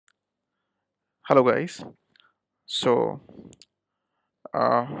Hello guys. So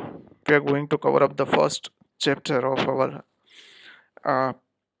uh, we are going to cover up the first chapter of our uh,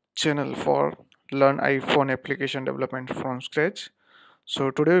 channel for learn iPhone application development from scratch.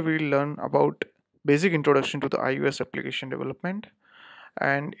 So today we'll learn about basic introduction to the iOS application development,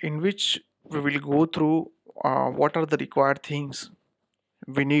 and in which we will go through what are the required things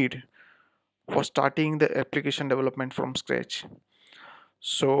we need for starting the application development from scratch.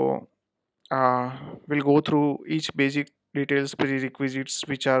 So uh, we'll go through each basic details, prerequisites,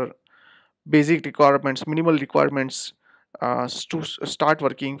 which are basic requirements, minimal requirements to start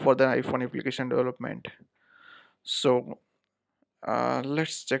working for the iPhone application development. So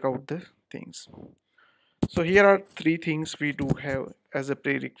let's check out the things. So here are three things we do have as a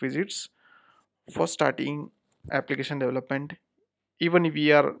prerequisites for starting application development. Even if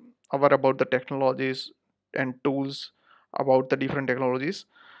we are aware about the technologies and tools about the different technologies,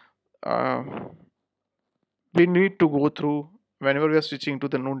 uh, we need to go through whenever we are switching to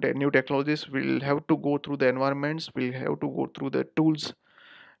the new technologies. We'll have to go through the environments, we'll have to go through the tools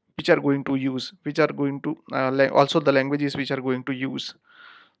which are going to use, which are going to also the languages which are going to use.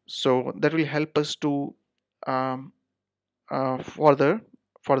 So that will help us to um, further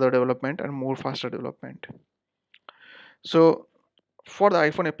development and more faster development. So for the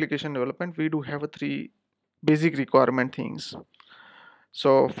iPhone application development, we do have a three basic requirement things.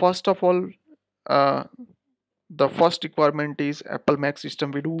 So first of all, uh, the first requirement is Apple Mac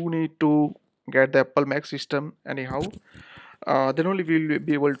system. We do need to get the Apple Mac system anyhow. Then only we'll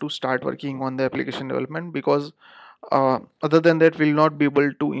be able to start working on the application development, because other than that we'll not be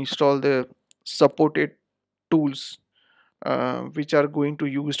able to install the supported tools which are going to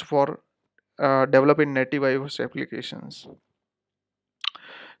used for developing native iOS applications.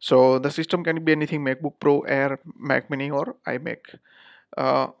 So the system can be anything: MacBook Pro, Air, Mac Mini, or iMac.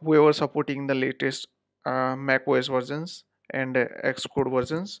 Whoever supporting the latest Mac OS versions and Xcode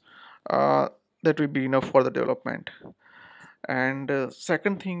versions, uh, that will be enough for the development. And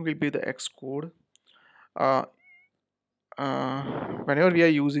second thing will be the Xcode. Uh, uh, Whenever we are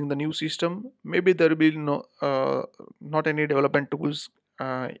using the new system, maybe there will be not any development tools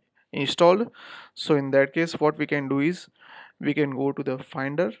installed. So in that case, what we can do is we can go to the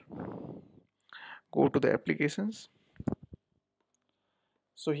Finder, go to the applications.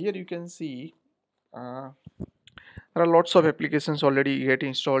 So here you can see uh, there are lots of applications already get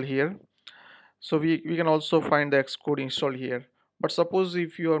installed here. So we can also find the Xcode installed here. But suppose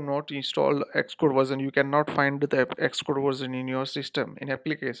if you have not installed Xcode version, you cannot find the Xcode version in your system in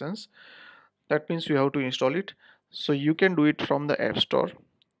applications. That means you have to install it. So you can do it from the App Store.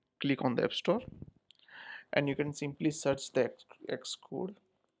 Click on the App Store and you can simply search the Xcode.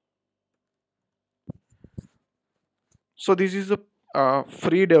 So this is a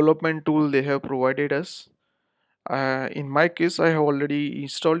free development tool they have provided us. In my case, I have already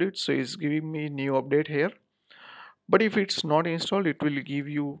installed it, so it's giving me new update here. But if it's not installed, it will give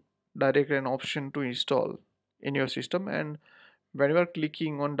you direct an option to install in your system. And when you are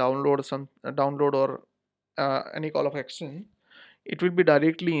clicking on download or any call of action, it will be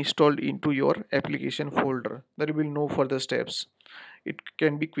directly installed into your application folder. There will be no further steps. It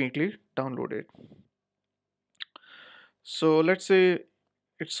can be quickly downloaded. So let's say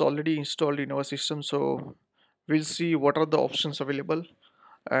it's already installed in our system. So we'll see what are the options available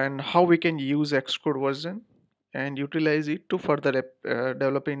and how we can use Xcode version and utilize it to further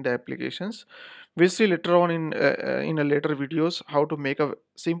developing the applications. We'll see later on in a later videos how to make a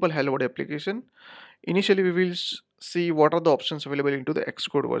simple Hello World application. Initially, we will see what are the options available into the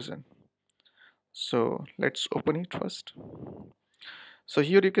Xcode version. So let's open it first. So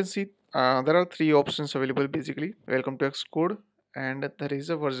here you can see there are three options available basically. Welcome to Xcode, and there is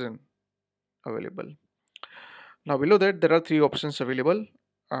a version available. Now below that there are three options available.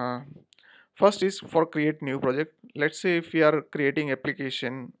 Uh, First is for create new project. Let's say if we are creating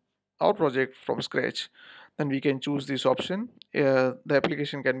application or project from scratch, then we can choose this option. The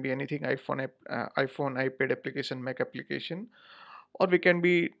application can be anything: iPhone, iPad application, Mac application, or we can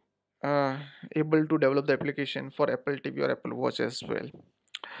be uh, able to develop the application for Apple TV or Apple Watch as well.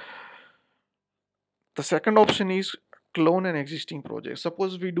 The second option is clone an existing project.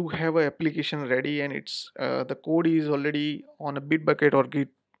 Suppose we do have an application ready and it's the code is already on a Bitbucket or Git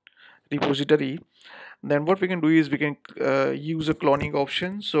repository. Then what we can do is we can use a cloning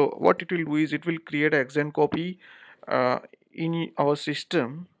option. So what it will do is it will create an exent copy uh, in our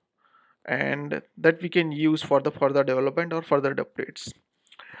system, and that we can use for the further development or further updates.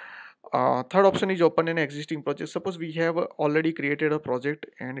 Third option is open an existing project. Suppose we have already created a project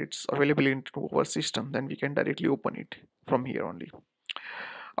and it's available into our system, then we can directly open it from here only.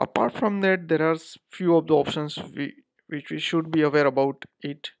 Apart from that, there are few of the options which we should be aware about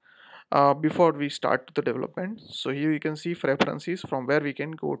it before we start the development. So here you can see preferences, from where we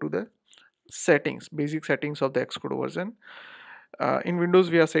can go to the settings, basic settings of the Xcode version. In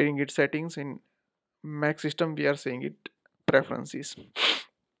Windows we are saying it settings, in Mac system we are saying it preferences.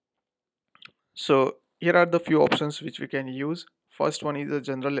 So here are the few options which we can use. First one is a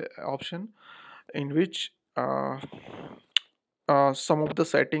general option, in which some of the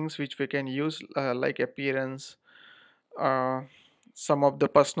settings which we can use, like appearance, uh, some of the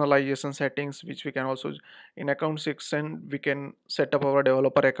personalization settings which we can also, in account section we can set up our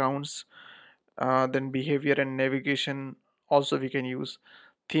developer accounts. Then behavior and navigation also we can use.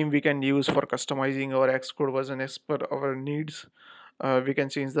 Theme we can use for customizing our Xcode version as per our needs. We can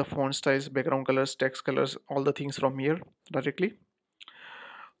change the font styles, background colors, text colors, all the things from here directly.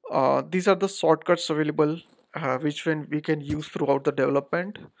 These are the shortcuts available, which when we can use throughout the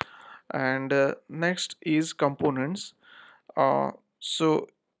development. And next is components. So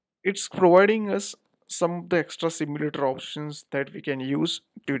it's providing us some of the extra simulator options that we can use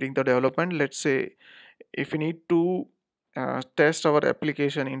during the development. Let's say if we need to test our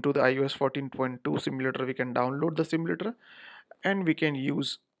application into the iOS 14.2 simulator, we can download the simulator and we can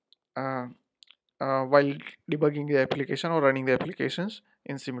use uh, while debugging the application or running the applications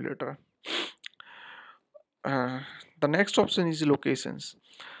in simulator. uh, the next option is locations.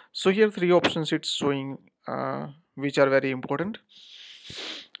 So here three options it's showing, which are very important.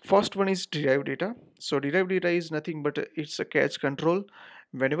 First one is derived data. So derived data is nothing but it's a cache control.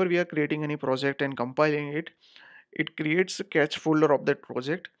 Whenever we are creating any project and compiling it, it creates a cache folder of that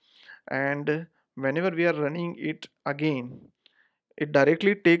project, and whenever we are running it again, it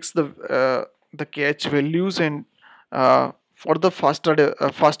directly takes the cache values, and for the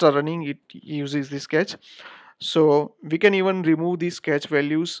faster running it uses this cache. So we can even remove these cache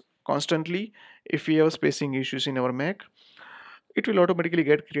values constantly. If we have spacing issues in our Mac, it will automatically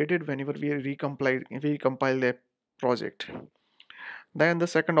get created whenever we compile the project. Then the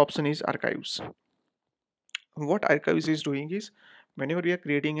second option is archives. What archives is doing is, whenever we are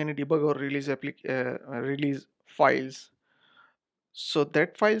creating any debug or release files, so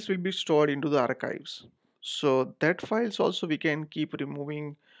that files will be stored into the archives. So that files also we can keep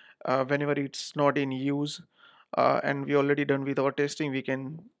removing whenever it's not in use, and we already done with our testing, we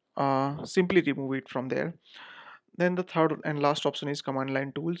can simply remove it from there. Then the third and last option is command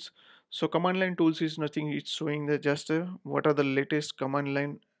line tools. So command line tools is nothing, it's showing the just what are the latest command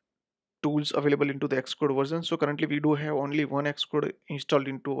line tools available into the Xcode version. So currently we do have only one Xcode installed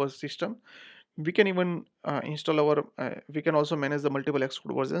into our system. We can even install our we can also manage the multiple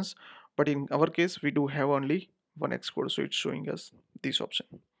Xcode versions, but in our case we do have only one Xcode, so it's showing us this option.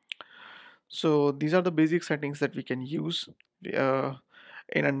 So these are the basic settings that we can use. uh,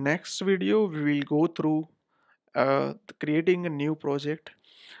 in a next video we will go through creating a new project,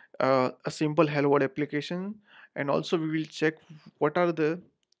 a simple hello world application, and also we will check what are the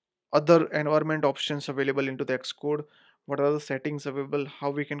other environment options available into the Xcode, what are the settings available, how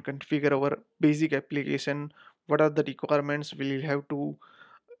we can configure our basic application, what are the requirements we will have to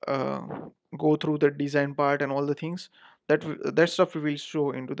uh, go through the design part, and all the things that stuff we will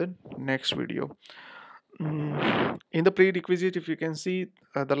show into the next video. In the prerequisite, if you can see,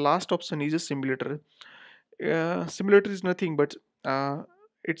 the last option is a simulator. Simulator is nothing but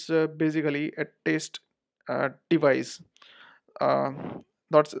it's basically a test device. uh,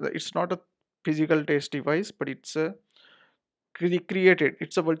 Not, it's not a physical test device, but it's a created,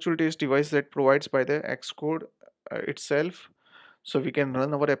 it's a virtual test device that provides by the Xcode itself. So we can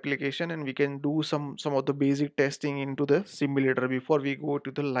run our application and we can do some of the basic testing into the simulator before we go to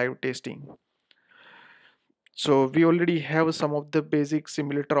the live testing. So we already have some of the basic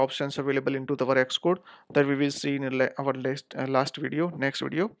simulator options available into our Xcode that we will see in our last video, next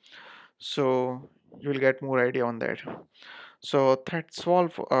video. So you will get more idea on that. So that's all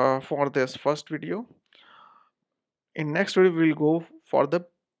for this first video. In next video we will go for the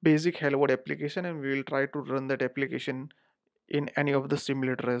basic hello world application, and we will try to run that application in any of the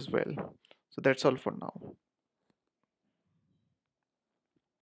simulator as well. So that's all for now.